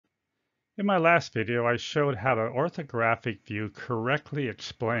In my last video, I showed how the orthographic view correctly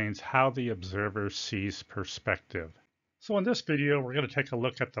explains how the observer sees perspective. So in this video, we're going to take a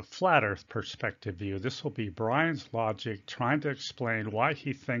look at the flat Earth perspective view. This will be Brian's logic trying to explain why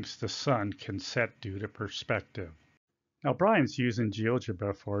he thinks the sun can set due to perspective. Now, Brian's using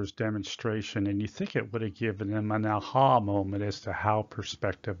GeoGebra for his demonstration, and you think it would have given him an aha moment as to how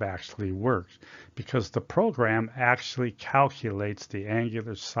perspective actually works, because the program actually calculates the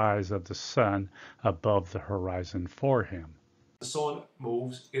angular size of the sun above the horizon for him. The sun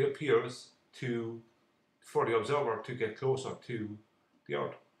moves, it appears for the observer to get closer to the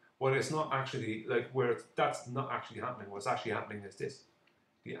Earth. But it's not actually that's not actually happening. What's actually happening is this: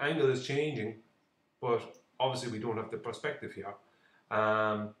 the angle is changing, but obviously we don't have the perspective here.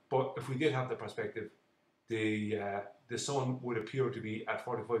 But if we did have the perspective, the sun would appear to be at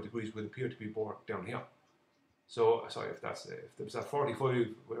 45 degrees, would appear to be more down here. So sorry, if it was at 45,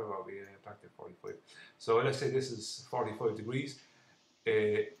 where are we? Back to 45. So let's say this is 45 degrees.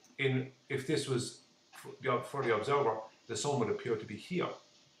 If this was for the observer, the sun would appear to be here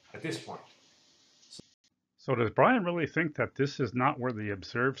at this point. So does Brian really think that this is not where the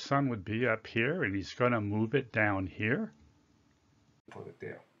observed sun would be up here, and he's going to move it down here? Put it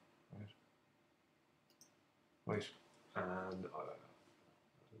there, right, and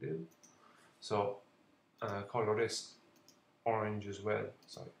do. So color this orange as well.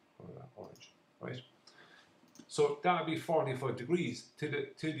 Sorry, color that orange, right? So that would be 45 degrees to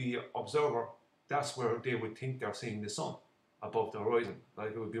the observer. That's where they would think they're seeing the sun above the horizon.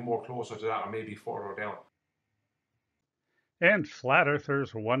 Like it would be more closer to that, or maybe further down. And flat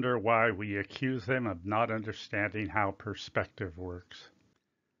earthers wonder why we accuse them of not understanding how perspective works.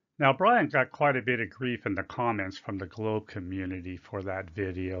 Now, Brian got quite a bit of grief in the comments from the globe community for that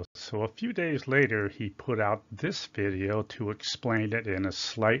video, so a few days later he put out this video to explain it in a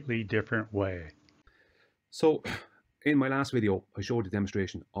slightly different way. So in my last video, I showed the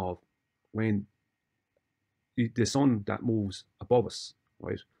demonstration of when the sun that moves above us,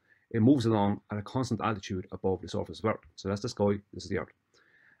 right, it moves along at a constant altitude above the surface of Earth. So that's the sky, this is the Earth.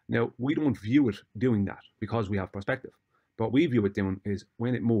 Now, we don't view it doing that because we have perspective. But we view it doing is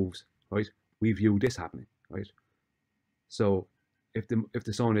when it moves, right, we view this happening, right? So if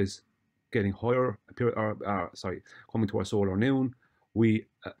the sun is getting higher, coming to our solar noon, we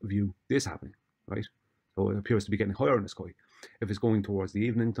view this happening, right? So it appears to be getting higher in the sky. If it's going towards the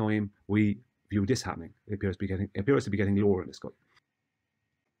evening time, we view this happening. It appears to be getting lower in the sky.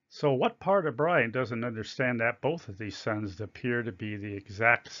 So what part of Brian doesn't understand that both of these suns appear to be the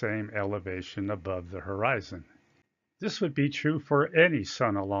exact same elevation above the horizon? This would be true for any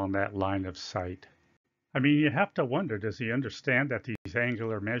sun along that line of sight. I mean, you have to wonder, does he understand that these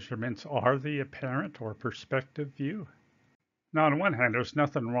angular measurements are the apparent or perspective view? Now, on one hand, there's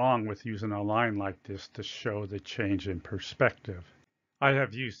nothing wrong with using a line like this to show the change in perspective. I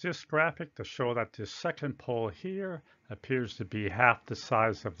have used this graphic to show that this second pole here appears to be half the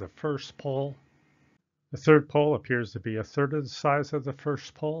size of the first pole. The third pole appears to be a third of the size of the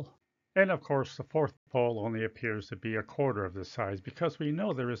first pole. And of course, the fourth pole only appears to be a quarter of the size because we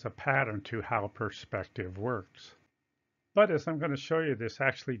know there is a pattern to how perspective works. But as I'm going to show you, this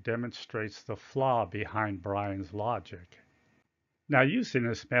actually demonstrates the flaw behind Brian's logic. Now, using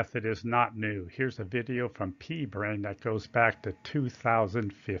this method is not new. Here's a video from pBrain that goes back to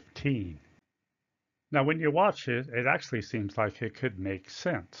 2015. Now, when you watch it, it actually seems like it could make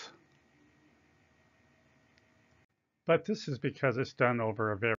sense. But this is because it's done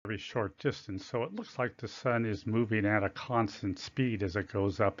over a very short distance, so it looks like the sun is moving at a constant speed as it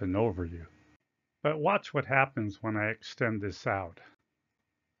goes up and over you. But watch what happens when I extend this out.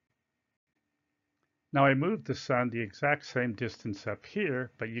 Now I moved the sun the exact same distance up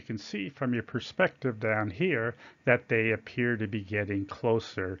here, but you can see from your perspective down here that they appear to be getting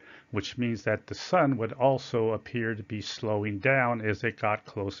closer, which means that the sun would also appear to be slowing down as it got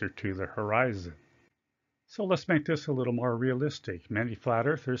closer to the horizon. So let's make this a little more realistic. Many flat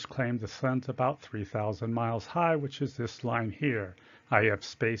earthers claim the sun's about 3,000 miles high, which is this line here. I have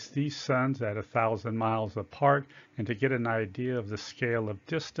spaced these suns at 1,000 miles apart, and to get an idea of the scale of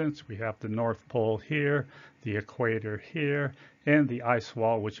distance, we have the North Pole here, the equator here, and the ice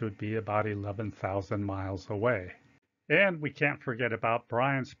wall, which would be about 11,000 miles away. And we can't forget about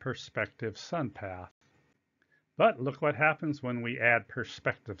Brian's perspective sun path. But look what happens when we add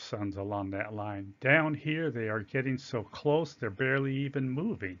perspective suns along that line. Down here, they are getting so close, they're barely even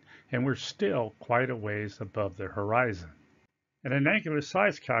moving, and we're still quite a ways above the horizon. And an angular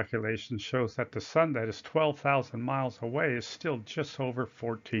size calculation shows that the sun that is 12,000 miles away is still just over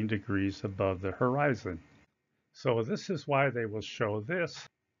 14 degrees above the horizon. So this is why they will show this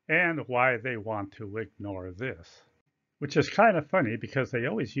and why they want to ignore this. Which is kind of funny because they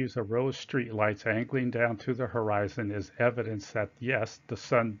always use a row of streetlights angling down to the horizon as evidence that, yes, the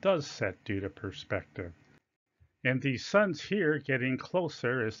sun does set due to perspective. And these suns here getting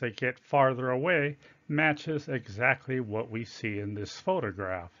closer as they get farther away matches exactly what we see in this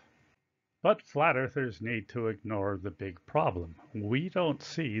photograph. But flat earthers need to ignore the big problem. We don't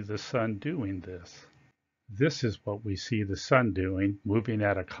see the sun doing this. This is what we see the sun doing, moving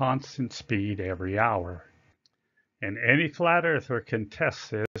at a constant speed every hour. And any flat earther can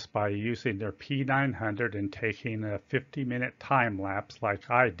test this by using their P900 and taking a 50-minute time lapse like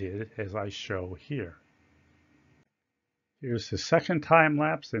I did as I show here. Here's the second time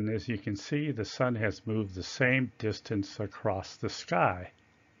lapse, and as you can see, the sun has moved the same distance across the sky.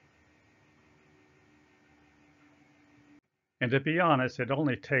 And to be honest, it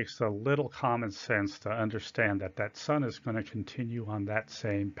only takes a little common sense to understand that that sun is going to continue on that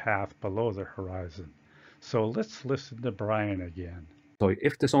same path below the horizon. So let's listen to Brian again. So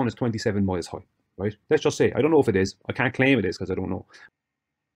if the sun is 27 miles high, right? Let's just say, I don't know if it is. I can't claim it is because I don't know.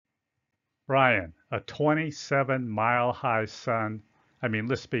 Brian, a 27-mile-high sun. I mean,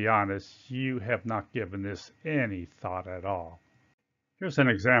 let's be honest, you have not given this any thought at all. Here's an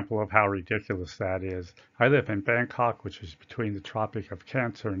example of how ridiculous that is. I live in Bangkok, which is between the Tropic of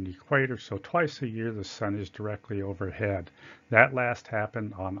Cancer and the equator, so twice a year the sun is directly overhead. That last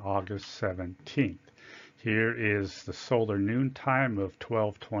happened on August 17th. Here is the solar noon time of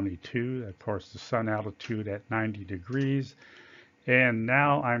 12:22, of course the sun altitude at 90 degrees. And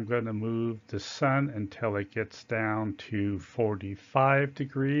now I'm going to move the sun until it gets down to 45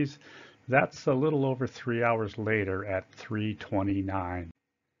 degrees. That's a little over 3 hours later at 3:29.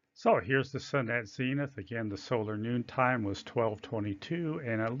 So here's the sun at zenith. Again, the solar noon time was 12:22,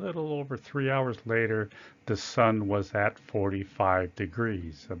 and a little over 3 hours later, the sun was at 45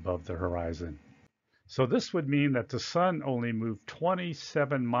 degrees above the horizon. So this would mean that the sun only moved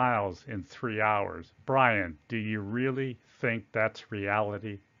 27 miles in 3 hours. Brian, do you really think that's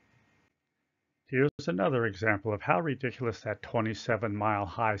reality? Here's another example of how ridiculous that 27-mile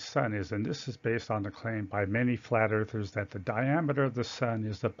high sun is, and this is based on the claim by many flat earthers that the diameter of the sun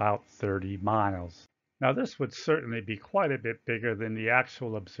is about 30 miles. Now this would certainly be quite a bit bigger than the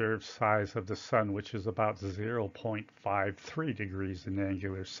actual observed size of the sun, which is about 0.53 degrees in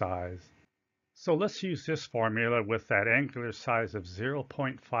angular size. So let's use this formula with that angular size of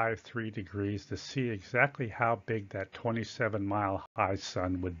 0.53 degrees to see exactly how big that 27-mile high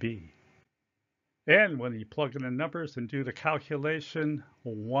sun would be. And when you plug in the numbers and do the calculation,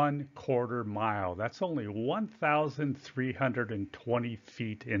 1/4 mile. That's only 1,320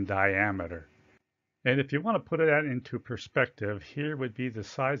 feet in diameter. And if you want to put that into perspective, here would be the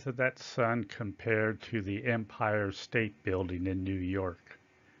size of that sun compared to the Empire State Building in New York.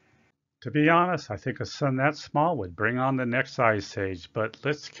 To be honest, I think a sun that small would bring on the next ice age, but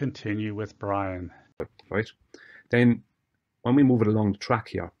let's continue with Brian. Right? Then when we move it along the track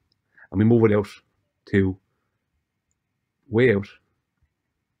here, and we move it out to way out,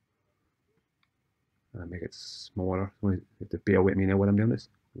 and make it smaller. You have to bear with me now while I'm doing this.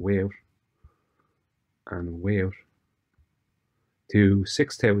 Way out and way out to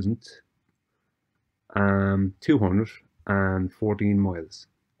 6,214 miles,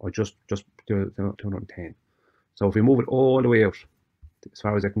 or just 210. So if we move it all the way out as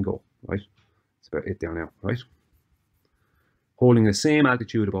far as I can go, right? It's about it down now, right? Holding the same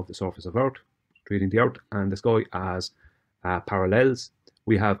altitude above the surface of Earth, treating the Earth and the sky as parallels,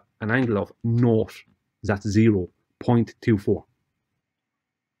 we have an angle of naught. That's 0.24.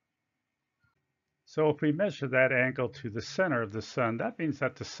 So if we measure that angle to the center of the sun, that means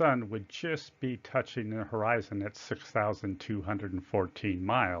that the sun would just be touching the horizon at 6,214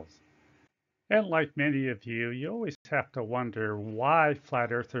 miles. And like many of you, you always have to wonder why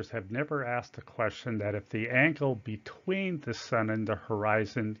flat earthers have never asked the question that if the angle between the sun and the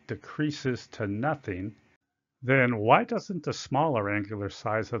horizon decreases to nothing, then why doesn't the smaller angular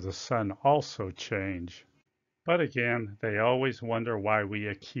size of the sun also change? But again, they always wonder why we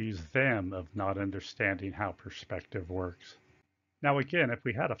accuse them of not understanding how perspective works. Now again, if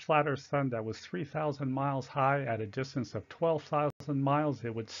we had a flat Earth sun that was 3,000 miles high at a distance of 12,000 miles,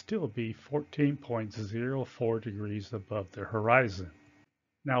 it would still be 14.04 degrees above the horizon.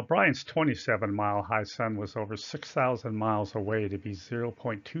 Now Brian's 27-mile high sun was over 6,000 miles away to be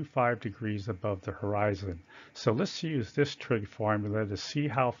 0.25 degrees above the horizon. So let's use this trig formula to see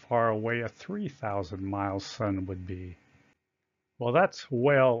how far away a 3,000-mile sun would be. Well, that's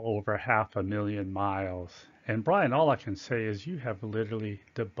well over 500,000 miles. And Brian, all I can say is you have literally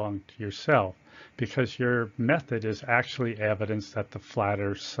debunked yourself because your method is actually evidence that the flat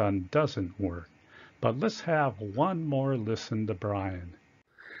Earth sun doesn't work. But let's have one more listen to Brian.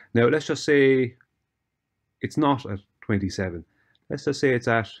 Now, let's just say it's not at 27. Let's just say it's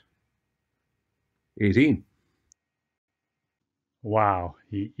at 18. Wow,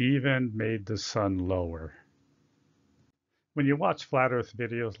 he even made the sun lower. When you watch flat Earth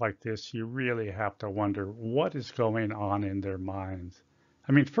videos like this, you really have to wonder what is going on in their minds.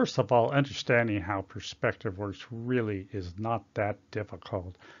 I mean, first of all, understanding how perspective works really is not that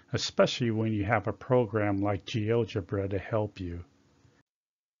difficult, especially when you have a program like GeoGebra to help you.